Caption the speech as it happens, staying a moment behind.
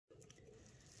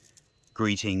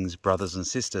Greetings, brothers and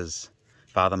sisters.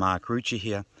 Father Mark Rucci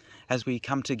here, as we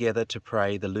come together to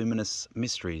pray the luminous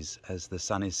mysteries as the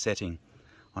sun is setting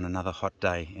on another hot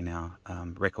day in our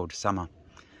record summer.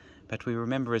 But we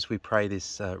remember as we pray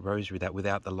this rosary that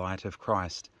without the light of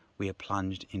Christ, we are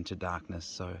plunged into darkness.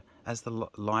 So as the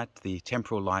light, the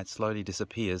temporal light, slowly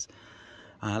disappears,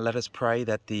 let us pray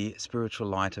that the spiritual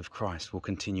light of Christ will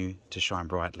continue to shine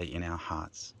brightly in our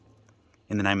hearts.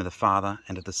 In the name of the Father,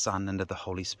 and of the Son, and of the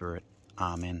Holy Spirit.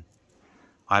 Amen.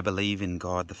 I believe in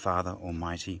God the Father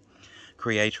Almighty,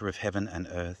 creator of heaven and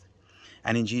earth,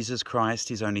 and in Jesus Christ,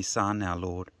 his only Son, our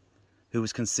Lord, who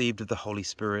was conceived of the Holy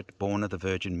Spirit, born of the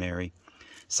Virgin Mary,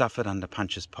 suffered under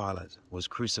Pontius Pilate, was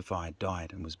crucified,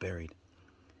 died, and was buried.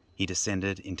 He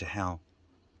descended into hell.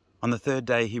 On the third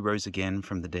day he rose again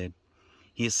from the dead.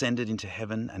 He ascended into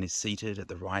heaven and is seated at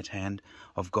the right hand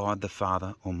of God the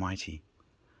Father Almighty.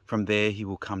 From there he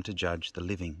will come to judge the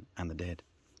living and the dead.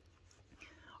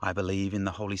 I believe in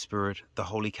the Holy Spirit, the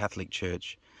Holy Catholic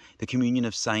Church, the communion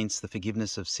of saints, the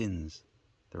forgiveness of sins,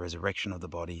 the resurrection of the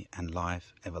body, and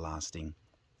life everlasting.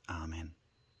 Amen.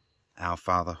 Our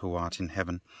Father, who art in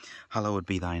heaven, hallowed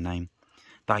be thy name.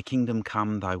 Thy kingdom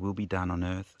come, thy will be done on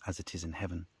earth as it is in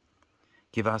heaven.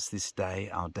 Give us this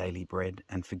day our daily bread,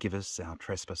 and forgive us our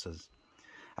trespasses,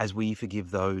 as we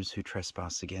forgive those who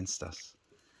trespass against us.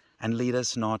 And lead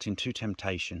us not into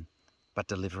temptation, but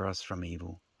deliver us from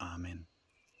evil. Amen.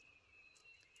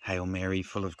 Hail Mary,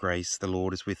 full of grace, the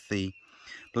Lord is with thee.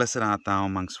 Blessed art thou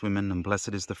amongst women, and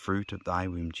blessed is the fruit of thy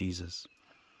womb, Jesus.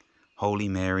 Holy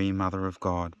Mary, Mother of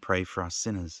God, pray for us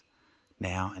sinners,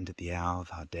 now and at the hour of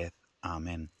our death.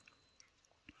 Amen.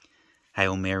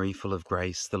 Hail Mary, full of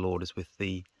grace, the Lord is with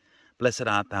thee. Blessed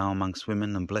art thou amongst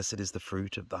women, and blessed is the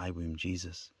fruit of thy womb,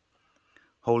 Jesus.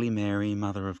 Holy Mary,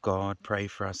 Mother of God, pray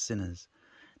for us sinners,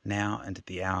 now and at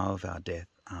the hour of our death.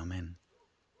 Amen.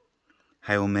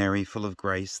 Hail Mary, full of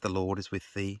grace, the Lord is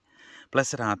with thee.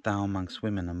 Blessed art thou amongst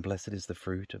women, and blessed is the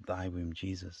fruit of thy womb,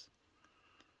 Jesus.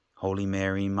 Holy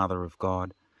Mary, Mother of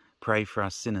God, pray for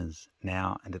us sinners,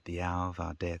 now and at the hour of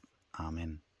our death.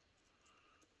 Amen.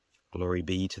 Glory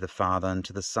be to the Father, and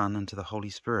to the Son, and to the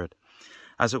Holy Spirit,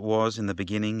 as it was in the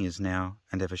beginning, is now,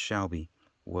 and ever shall be,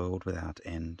 world without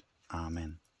end.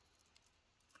 Amen.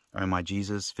 O my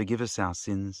Jesus, forgive us our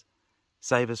sins,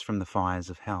 save us from the fires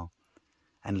of hell,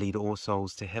 and lead all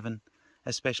souls to heaven,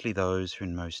 especially those who are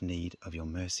in most need of your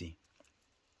mercy.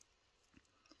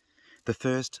 The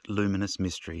first luminous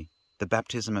mystery, the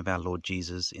baptism of our Lord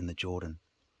Jesus in the Jordan.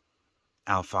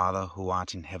 Our Father, who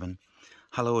art in heaven,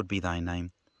 hallowed be thy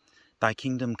name. Thy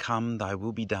kingdom come, thy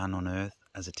will be done on earth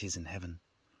as it is in heaven.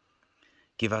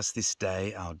 Give us this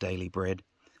day our daily bread,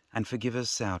 and forgive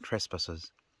us our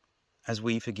trespasses, as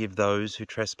we forgive those who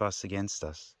trespass against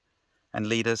us. And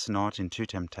lead us not into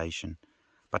temptation,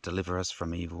 but deliver us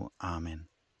from evil. Amen.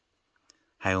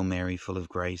 Hail Mary, full of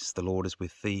grace, the Lord is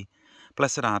with thee.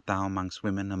 Blessed art thou amongst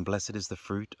women, and blessed is the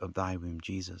fruit of thy womb,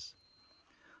 Jesus.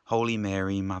 Holy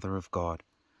Mary, Mother of God,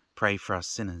 pray for us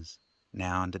sinners,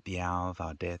 now and at the hour of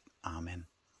our death. Amen.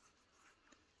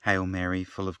 Hail Mary,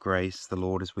 full of grace, the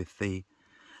Lord is with thee.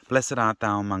 Blessed art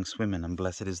thou amongst women, and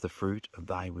blessed is the fruit of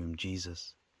thy womb,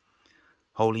 Jesus.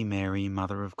 Holy Mary,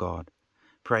 Mother of God,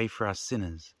 pray for us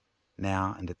sinners,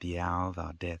 now and at the hour of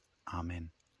our death.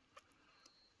 Amen.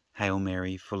 Hail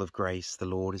Mary, full of grace, the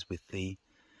Lord is with thee.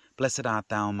 Blessed art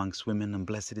thou amongst women, and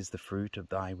blessed is the fruit of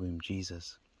thy womb,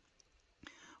 Jesus.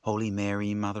 Holy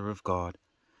Mary, Mother of God,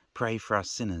 pray for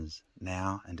us sinners,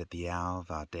 now and at the hour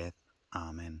of our death.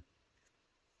 Amen.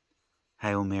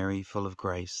 Hail Mary, full of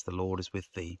grace, the Lord is with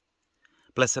thee.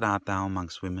 Blessed art thou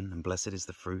amongst women, and blessed is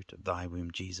the fruit of thy womb,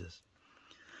 Jesus.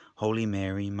 Holy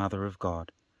Mary, Mother of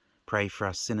God, pray for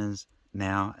us sinners,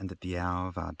 now and at the hour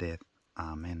of our death.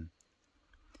 Amen.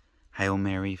 Hail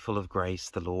Mary, full of grace,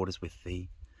 the Lord is with thee.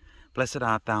 Blessed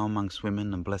art thou amongst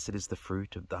women, and blessed is the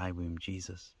fruit of thy womb,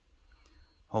 Jesus.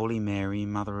 Holy Mary,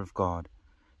 Mother of God,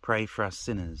 pray for us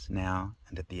sinners, now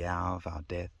and at the hour of our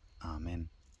death. Amen.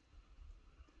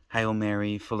 Hail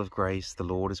Mary, full of grace, the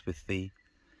Lord is with thee.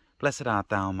 Blessed art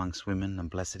thou amongst women, and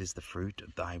blessed is the fruit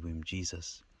of thy womb,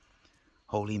 Jesus.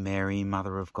 Holy Mary,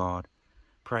 Mother of God,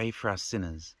 pray for us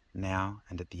sinners, now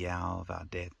and at the hour of our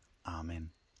death. Amen.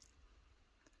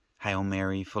 Hail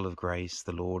Mary, full of grace,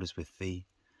 the Lord is with thee.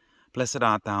 Blessed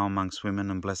art thou amongst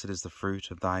women, and blessed is the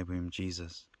fruit of thy womb,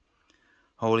 Jesus.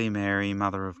 Holy Mary,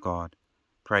 Mother of God,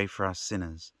 pray for us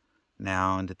sinners,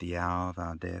 now and at the hour of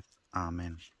our death.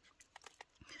 Amen.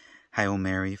 Hail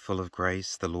Mary, full of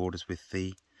grace, the Lord is with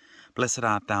thee. Blessed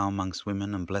art thou amongst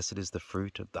women, and blessed is the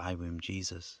fruit of thy womb,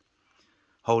 Jesus.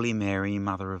 Holy Mary,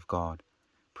 Mother of God,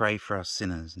 pray for us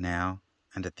sinners, now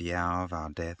and at the hour of our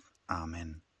death.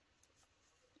 Amen.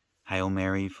 Hail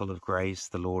Mary, full of grace,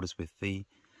 the Lord is with thee.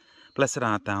 Blessed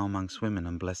art thou amongst women,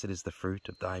 and blessed is the fruit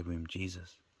of thy womb,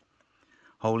 Jesus.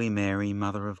 Holy Mary,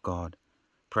 Mother of God,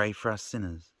 pray for us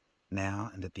sinners, now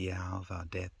and at the hour of our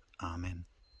death. Amen.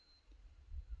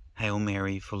 Hail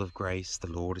Mary, full of grace,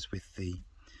 the Lord is with thee.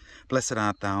 Blessed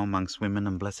art thou amongst women,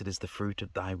 and blessed is the fruit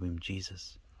of thy womb,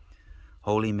 Jesus.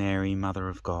 Holy Mary, Mother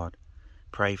of God,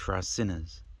 pray for us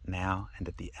sinners, now and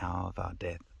at the hour of our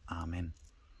death. Amen.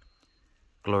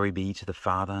 Glory be to the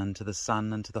Father, and to the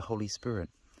Son, and to the Holy Spirit,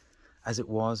 as it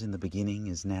was in the beginning,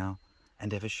 is now,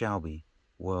 and ever shall be,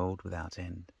 world without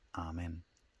end. Amen.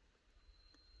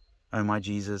 O my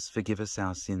Jesus, forgive us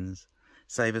our sins,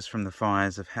 save us from the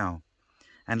fires of hell,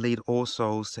 and lead all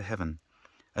souls to heaven,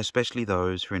 especially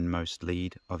those who are in most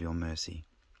need of your mercy.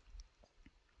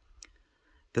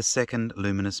 The second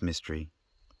luminous mystery,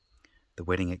 the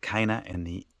wedding at Cana and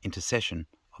the intercession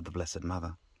of the Blessed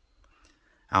Mother.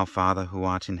 Our Father, who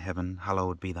art in heaven,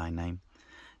 hallowed be thy name.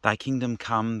 Thy kingdom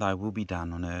come, thy will be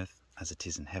done on earth as it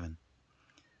is in heaven.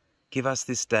 Give us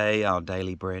this day our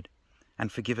daily bread,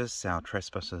 and forgive us our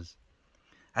trespasses,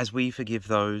 as we forgive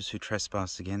those who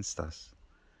trespass against us.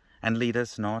 And lead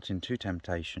us not into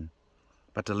temptation,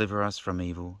 but deliver us from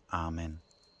evil. Amen.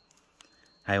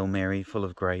 Hail Mary, full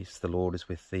of grace, the Lord is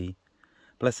with thee.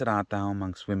 Blessed art thou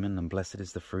amongst women, and blessed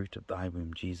is the fruit of thy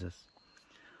womb, Jesus.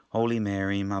 Holy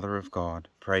Mary, Mother of God,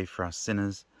 pray for us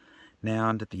sinners, now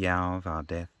and at the hour of our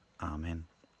death. Amen.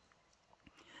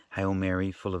 Hail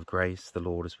Mary, full of grace, the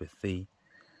Lord is with thee.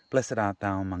 Blessed art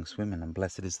thou amongst women, and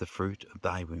blessed is the fruit of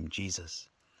thy womb, Jesus.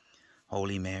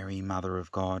 Holy Mary, Mother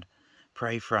of God,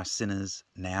 pray for us sinners,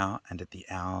 now and at the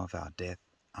hour of our death.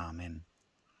 Amen.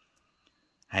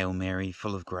 Hail Mary,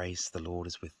 full of grace, the Lord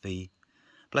is with thee.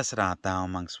 Blessed art thou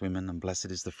amongst women, and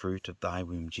blessed is the fruit of thy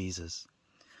womb, Jesus.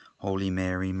 Holy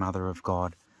Mary, Mother of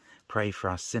God, pray for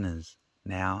us sinners,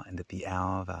 now and at the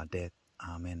hour of our death.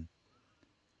 Amen.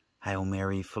 Hail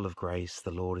Mary, full of grace,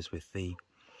 the Lord is with thee.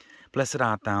 Blessed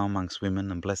art thou amongst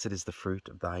women, and blessed is the fruit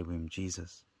of thy womb,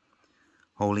 Jesus.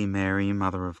 Holy Mary,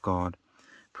 Mother of God,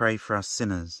 pray for us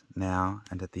sinners, now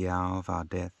and at the hour of our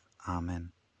death.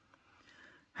 Amen.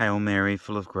 Hail Mary,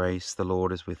 full of grace, the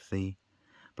Lord is with thee.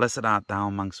 Blessed art thou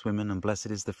amongst women, and blessed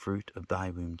is the fruit of thy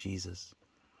womb, Jesus.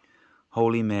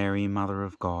 Holy Mary, Mother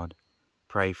of God,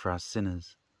 pray for us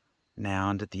sinners, now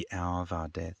and at the hour of our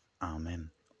death.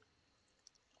 Amen.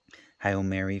 Hail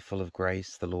Mary, full of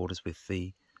grace, the Lord is with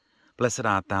thee. Blessed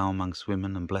art thou amongst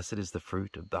women, and blessed is the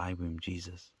fruit of thy womb,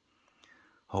 Jesus.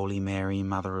 Holy Mary,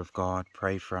 Mother of God,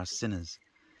 pray for us sinners,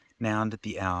 now and at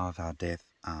the hour of our death.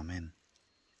 Amen.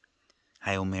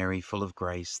 Hail Mary, full of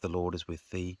grace, the Lord is with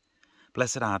thee.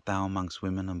 Blessed art thou amongst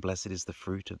women, and blessed is the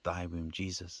fruit of thy womb,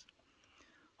 Jesus.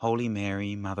 Holy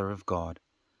Mary, Mother of God,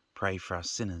 pray for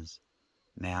us sinners,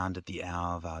 now and at the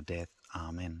hour of our death.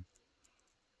 Amen.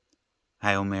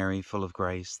 Hail Mary, full of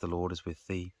grace, the Lord is with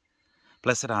thee.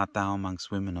 Blessed art thou amongst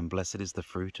women, and blessed is the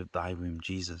fruit of thy womb,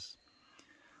 Jesus.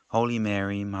 Holy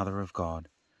Mary, Mother of God,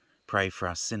 pray for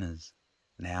us sinners,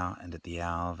 now and at the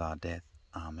hour of our death.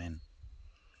 Amen.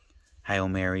 Hail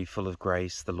Mary, full of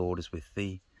grace, the Lord is with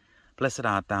thee. Blessed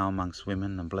art thou amongst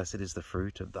women, and blessed is the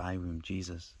fruit of thy womb,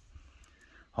 Jesus.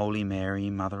 Holy Mary,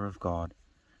 Mother of God,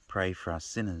 pray for us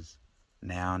sinners,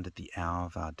 now and at the hour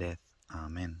of our death.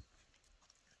 Amen.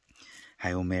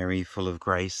 Hail Mary, full of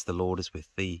grace, the Lord is with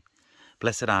thee.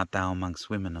 Blessed art thou amongst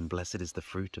women, and blessed is the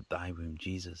fruit of thy womb,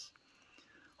 Jesus.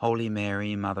 Holy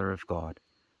Mary, Mother of God,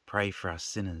 pray for us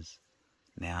sinners,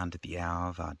 now and at the hour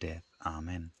of our death.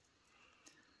 Amen.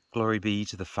 Glory be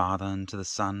to the Father, and to the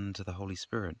Son, and to the Holy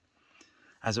Spirit,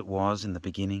 as it was in the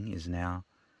beginning, is now,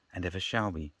 and ever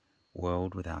shall be,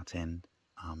 world without end.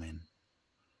 Amen.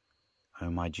 O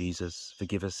my Jesus,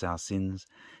 forgive us our sins,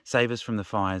 save us from the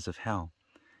fires of hell,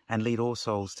 and lead all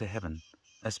souls to heaven,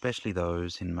 especially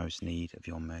those in most need of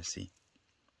your mercy.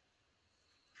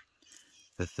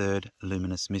 The third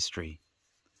luminous mystery,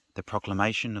 the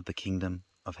proclamation of the kingdom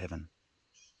of heaven.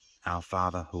 Our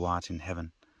Father, who art in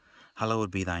heaven,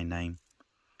 hallowed be thy name.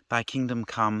 Thy kingdom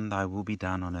come, thy will be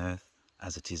done on earth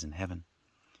as it is in heaven.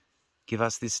 Give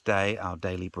us this day our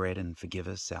daily bread, and forgive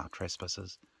us our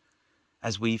trespasses,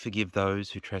 as we forgive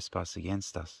those who trespass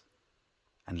against us.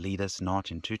 And lead us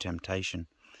not into temptation,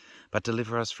 but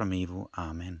deliver us from evil.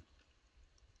 Amen.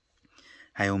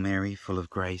 Hail Mary, full of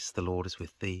grace, the Lord is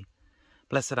with thee.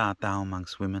 Blessed art thou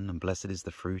amongst women, and blessed is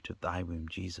the fruit of thy womb,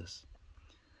 Jesus.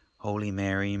 Holy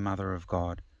Mary, Mother of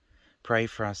God, pray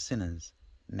for us sinners,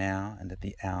 now and at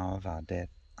the hour of our death.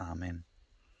 Amen.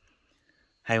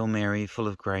 Hail Mary, full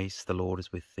of grace, the Lord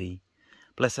is with thee.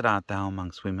 Blessed art thou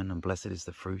amongst women, and blessed is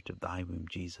the fruit of thy womb,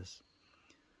 Jesus.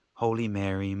 Holy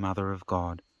Mary, Mother of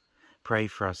God, pray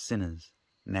for us sinners,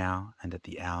 now and at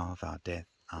the hour of our death.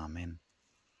 Amen.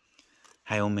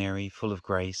 Hail Mary, full of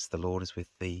grace, the Lord is with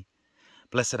thee.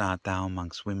 Blessed art thou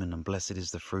amongst women, and blessed is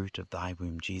the fruit of thy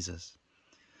womb, Jesus.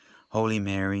 Holy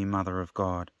Mary, Mother of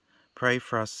God, pray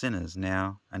for us sinners,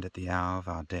 now and at the hour of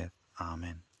our death.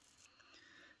 Amen.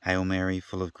 Hail Mary,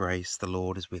 full of grace, the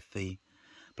Lord is with thee.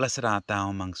 Blessed art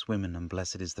thou amongst women, and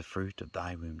blessed is the fruit of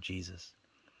thy womb, Jesus.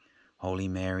 Holy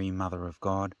Mary, Mother of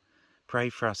God,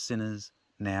 pray for us sinners,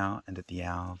 now and at the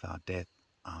hour of our death.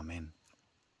 Amen.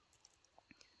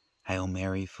 Hail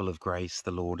Mary, full of grace, the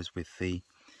Lord is with thee.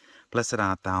 Blessed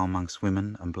art thou amongst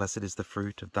women, and blessed is the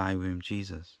fruit of thy womb,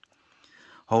 Jesus.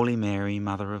 Holy Mary,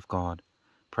 Mother of God,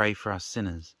 pray for us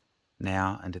sinners,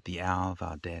 now and at the hour of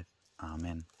our death.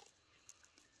 Amen.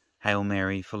 Hail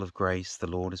Mary, full of grace, the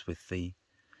Lord is with thee.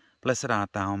 Blessed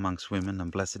art thou amongst women,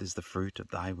 and blessed is the fruit of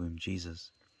thy womb,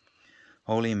 Jesus.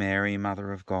 Holy Mary,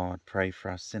 Mother of God, pray for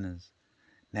us sinners,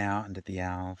 now and at the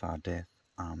hour of our death.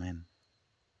 Amen.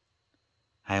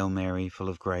 Hail Mary, full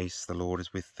of grace, the Lord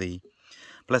is with thee.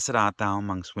 Blessed art thou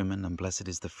amongst women, and blessed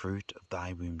is the fruit of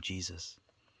thy womb, Jesus.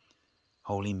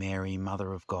 Holy Mary,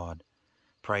 Mother of God,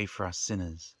 pray for us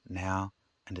sinners, now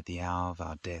and at the hour of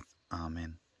our death.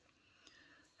 Amen.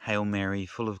 Hail Mary,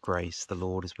 full of grace, the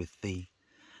Lord is with thee.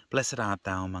 Blessed art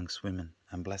thou amongst women,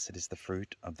 and blessed is the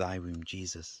fruit of thy womb,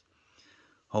 Jesus.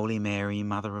 Holy Mary,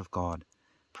 Mother of God,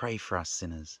 pray for us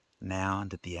sinners, now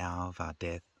and at the hour of our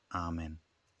death. Amen.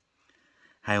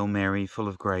 Hail Mary, full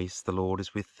of grace, the Lord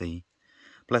is with thee.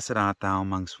 Blessed art thou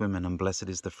amongst women, and blessed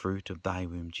is the fruit of thy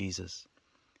womb, Jesus.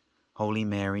 Holy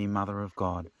Mary, Mother of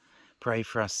God, pray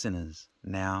for us sinners,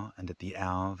 now and at the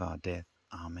hour of our death.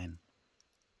 Amen.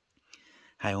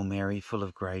 Hail Mary, full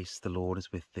of grace, the Lord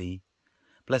is with thee.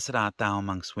 Blessed art thou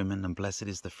amongst women, and blessed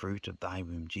is the fruit of thy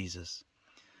womb, Jesus.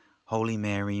 Holy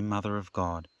Mary, Mother of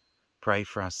God, pray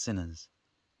for us sinners,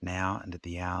 now and at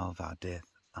the hour of our death.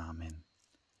 Amen.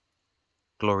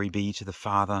 Glory be to the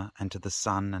Father, and to the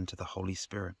Son, and to the Holy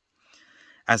Spirit,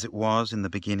 as it was in the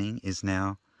beginning, is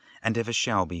now, and ever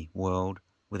shall be, world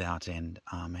without end.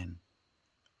 Amen.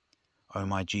 O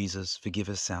my Jesus, forgive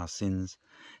us our sins,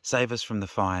 save us from the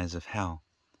fires of hell,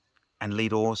 and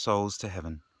lead all souls to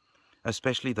heaven,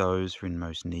 especially those who are in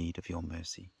most need of your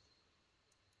mercy.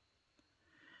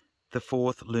 The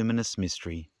fourth luminous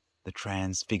mystery, the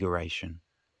Transfiguration.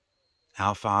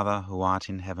 Our Father, who art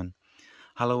in heaven,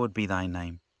 hallowed be thy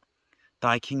name.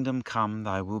 Thy kingdom come,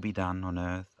 thy will be done on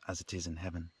earth as it is in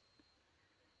heaven.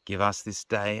 Give us this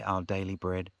day our daily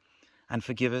bread, and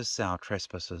forgive us our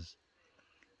trespasses,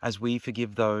 as we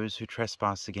forgive those who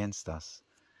trespass against us.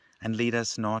 And lead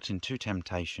us not into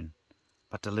temptation,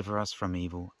 but deliver us from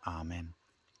evil. Amen.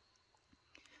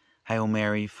 Hail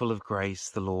Mary, full of grace,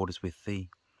 the Lord is with thee.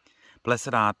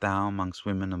 Blessed art thou amongst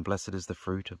women, and blessed is the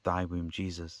fruit of thy womb,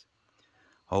 Jesus.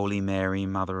 Holy Mary,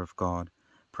 Mother of God,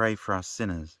 pray for us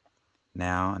sinners,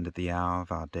 now and at the hour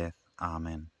of our death.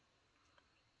 Amen.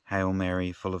 Hail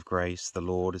Mary, full of grace, the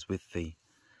Lord is with thee.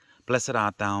 Blessed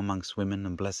art thou amongst women,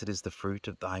 and blessed is the fruit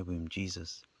of thy womb,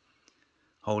 Jesus.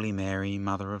 Holy Mary,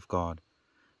 Mother of God,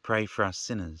 pray for us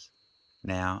sinners,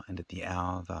 now and at the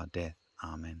hour of our death.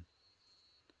 Amen.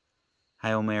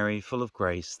 Hail Mary, full of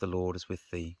grace, the Lord is with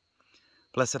thee.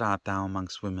 Blessed art thou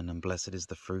amongst women, and blessed is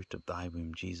the fruit of thy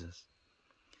womb, Jesus.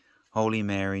 Holy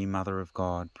Mary, Mother of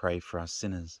God, pray for us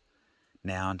sinners,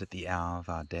 now and at the hour of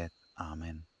our death.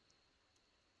 Amen.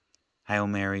 Hail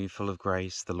Mary, full of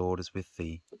grace, the Lord is with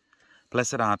thee.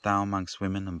 Blessed art thou amongst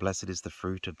women, and blessed is the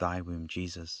fruit of thy womb,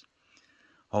 Jesus.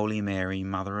 Holy Mary,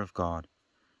 Mother of God,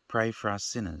 pray for us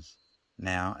sinners,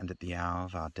 now and at the hour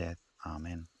of our death.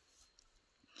 Amen.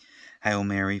 Hail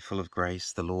Mary, full of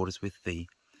grace, the Lord is with thee.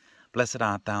 Blessed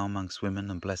art thou amongst women,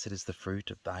 and blessed is the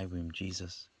fruit of thy womb,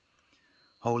 Jesus.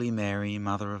 Holy Mary,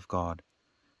 Mother of God,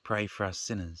 pray for us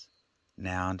sinners,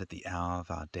 now and at the hour of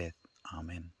our death.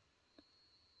 Amen.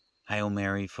 Hail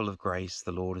Mary, full of grace,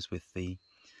 the Lord is with thee.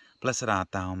 Blessed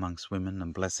art thou amongst women,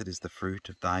 and blessed is the fruit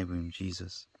of thy womb,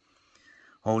 Jesus.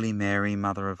 Holy Mary,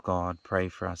 Mother of God, pray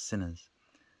for us sinners,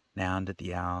 now and at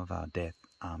the hour of our death.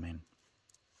 Amen.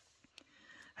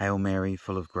 Hail Mary,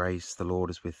 full of grace, the Lord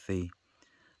is with thee.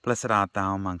 Blessed art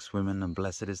thou amongst women, and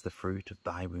blessed is the fruit of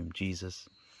thy womb, Jesus.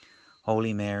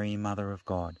 Holy Mary, Mother of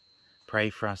God,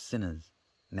 pray for us sinners,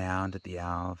 now and at the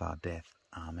hour of our death.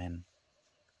 Amen.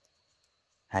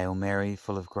 Hail Mary,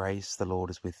 full of grace, the Lord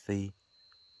is with thee.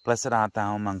 Blessed art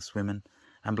thou amongst women,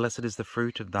 and blessed is the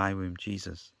fruit of thy womb,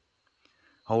 Jesus.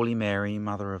 Holy Mary,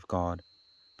 Mother of God,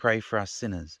 pray for us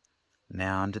sinners,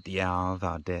 now and at the hour of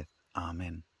our death.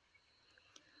 Amen.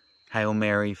 Hail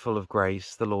Mary, full of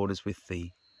grace, the Lord is with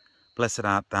thee. Blessed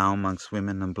art thou amongst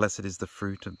women, and blessed is the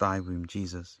fruit of thy womb,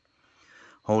 Jesus.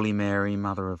 Holy Mary,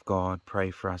 Mother of God,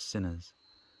 pray for us sinners,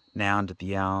 now and at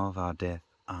the hour of our death.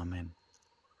 Amen.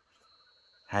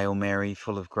 Hail Mary,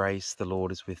 full of grace, the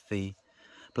Lord is with thee.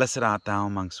 Blessed art thou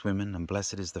amongst women, and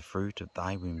blessed is the fruit of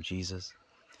thy womb, Jesus.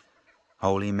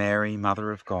 Holy Mary,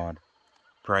 Mother of God,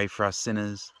 pray for us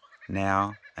sinners,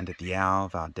 now and at the hour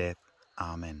of our death.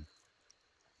 Amen.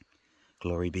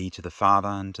 Glory be to the Father,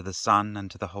 and to the Son, and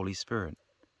to the Holy Spirit,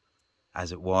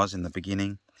 as it was in the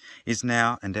beginning, is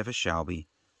now, and ever shall be,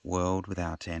 world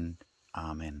without end.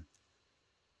 Amen.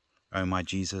 O my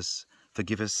Jesus,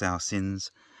 forgive us our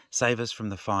sins, save us from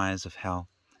the fires of hell,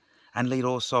 and lead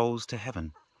all souls to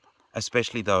heaven,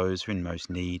 especially those who are in most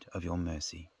need of your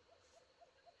mercy.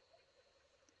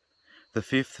 The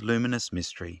fifth luminous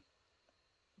mystery,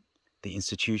 the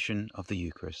institution of the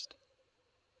Eucharist.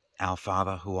 Our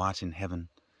Father, who art in heaven,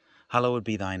 hallowed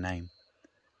be thy name.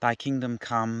 Thy kingdom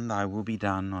come, thy will be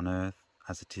done on earth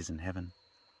as it is in heaven.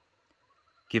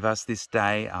 Give us this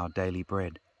day our daily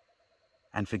bread,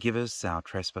 and forgive us our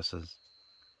trespasses,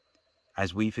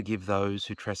 as we forgive those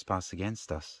who trespass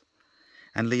against us.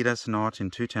 And lead us not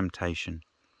into temptation,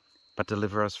 but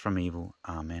deliver us from evil.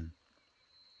 Amen.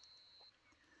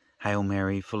 Hail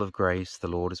Mary, full of grace, the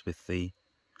Lord is with thee.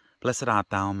 Blessed art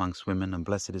thou amongst women, and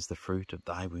blessed is the fruit of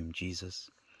thy womb,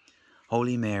 Jesus.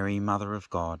 Holy Mary, Mother of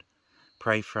God,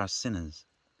 pray for us sinners,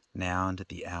 now and at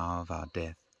the hour of our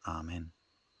death. Amen.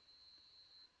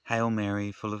 Hail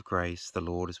Mary, full of grace, the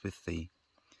Lord is with thee.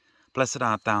 Blessed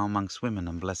art thou amongst women,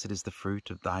 and blessed is the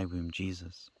fruit of thy womb,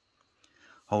 Jesus.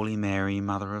 Holy Mary,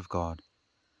 Mother of God,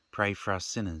 pray for us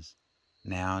sinners,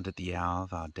 now and at the hour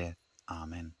of our death.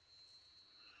 Amen.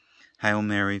 Hail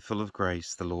Mary, full of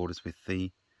grace, the Lord is with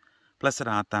thee. Blessed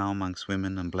art thou amongst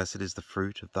women, and blessed is the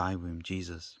fruit of thy womb,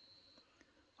 Jesus.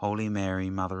 Holy Mary,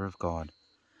 Mother of God,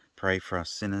 pray for us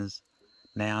sinners,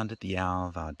 now and at the hour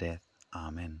of our death.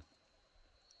 Amen.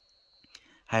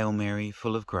 Hail Mary,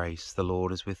 full of grace, the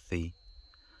Lord is with thee.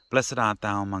 Blessed art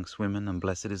thou amongst women, and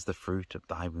blessed is the fruit of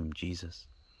thy womb, Jesus.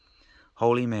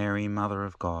 Holy Mary, Mother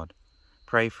of God,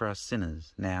 pray for us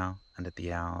sinners, now and at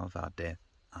the hour of our death.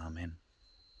 Amen.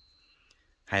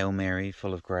 Hail Mary,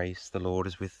 full of grace, the Lord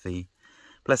is with thee.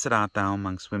 Blessed art thou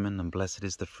amongst women, and blessed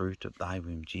is the fruit of thy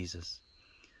womb, Jesus.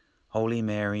 Holy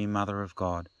Mary, Mother of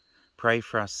God, pray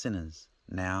for us sinners,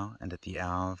 now and at the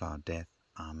hour of our death.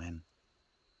 Amen.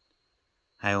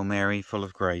 Hail Mary, full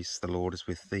of grace, the Lord is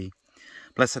with thee.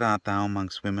 Blessed art thou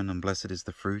amongst women, and blessed is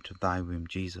the fruit of thy womb,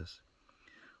 Jesus.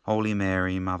 Holy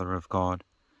Mary, Mother of God,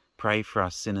 pray for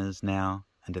us sinners, now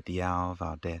and at the hour of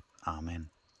our death.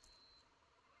 Amen.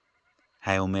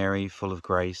 Hail Mary, full of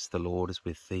grace, the Lord is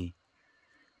with thee.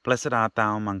 Blessed art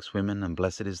thou amongst women, and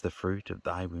blessed is the fruit of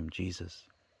thy womb, Jesus.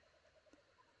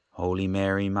 Holy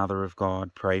Mary, Mother of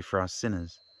God, pray for us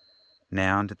sinners,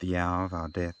 now and at the hour of our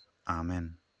death.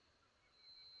 Amen.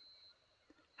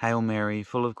 Hail Mary,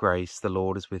 full of grace, the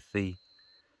Lord is with thee.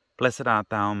 Blessed art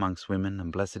thou amongst women,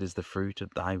 and blessed is the fruit of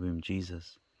thy womb,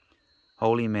 Jesus.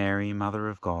 Holy Mary, Mother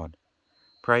of God,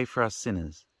 pray for us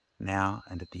sinners, now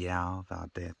and at the hour of our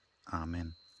death.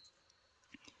 Amen.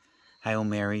 Hail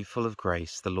Mary, full of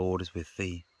grace, the Lord is with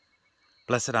thee.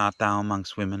 Blessed art thou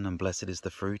amongst women, and blessed is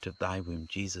the fruit of thy womb,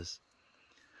 Jesus.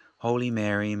 Holy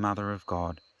Mary, Mother of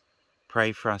God,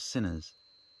 pray for us sinners,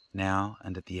 now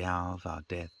and at the hour of our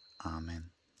death. Amen.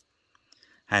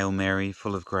 Hail Mary,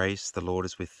 full of grace, the Lord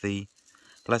is with thee.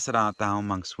 Blessed art thou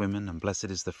amongst women, and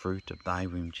blessed is the fruit of thy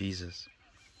womb, Jesus.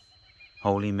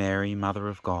 Holy Mary, Mother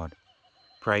of God,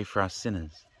 pray for us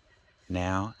sinners,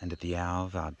 now and at the hour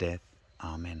of our death.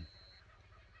 Amen.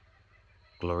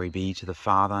 Glory be to the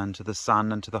Father, and to the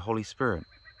Son, and to the Holy Spirit,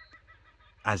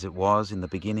 as it was in the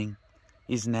beginning,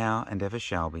 is now, and ever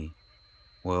shall be,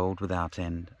 world without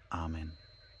end. Amen.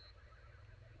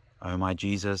 O my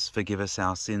Jesus, forgive us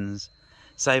our sins,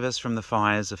 save us from the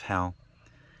fires of hell,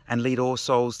 and lead all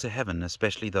souls to heaven,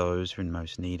 especially those who are in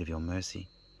most need of your mercy.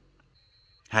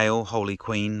 Hail, Holy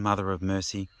Queen, Mother of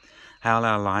Mercy, hail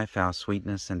our life, our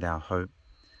sweetness, and our hope.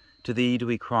 To thee do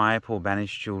we cry, poor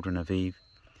banished children of Eve.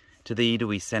 To thee do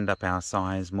we send up our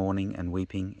sighs, mourning and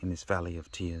weeping in this valley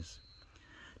of tears.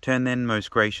 Turn then, most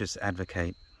gracious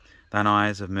Advocate, thine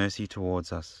eyes of mercy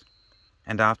towards us,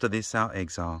 and after this our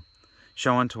exile,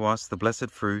 show unto us the blessed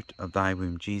fruit of thy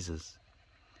womb, Jesus.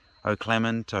 O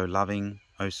clement, O loving,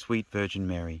 O sweet Virgin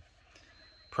Mary,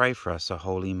 pray for us, O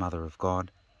Holy Mother of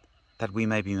God, that we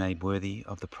may be made worthy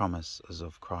of the promises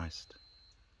of Christ.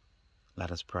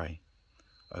 Let us pray.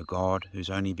 O God, whose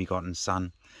only begotten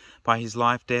Son, by his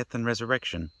life, death, and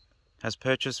resurrection, has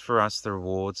purchased for us the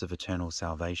rewards of eternal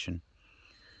salvation,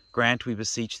 grant, we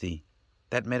beseech thee,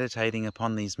 that meditating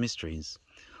upon these mysteries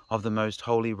of the most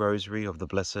holy Rosary of the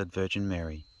Blessed Virgin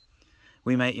Mary,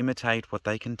 we may imitate what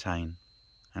they contain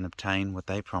and obtain what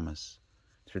they promise,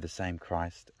 through the same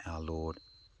Christ our Lord.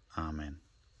 Amen.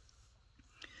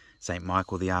 Saint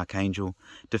Michael the Archangel,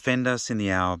 defend us in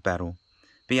the hour of battle.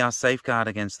 Be our safeguard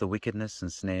against the wickedness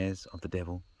and snares of the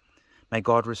devil. May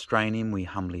God restrain him, we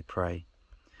humbly pray.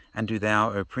 And do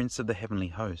thou, O Prince of the heavenly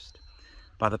host,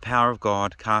 by the power of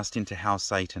God, cast into hell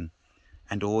Satan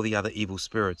and all the other evil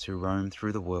spirits who roam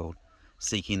through the world,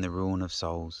 seeking the ruin of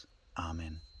souls.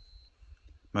 Amen.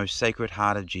 Most Sacred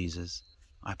Heart of Jesus,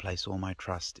 I place all my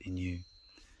trust in you.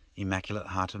 Immaculate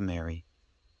Heart of Mary,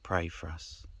 pray for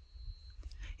us.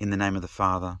 In the name of the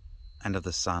Father, and of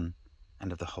the Son,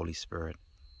 and of the Holy Spirit.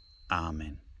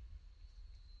 Amen.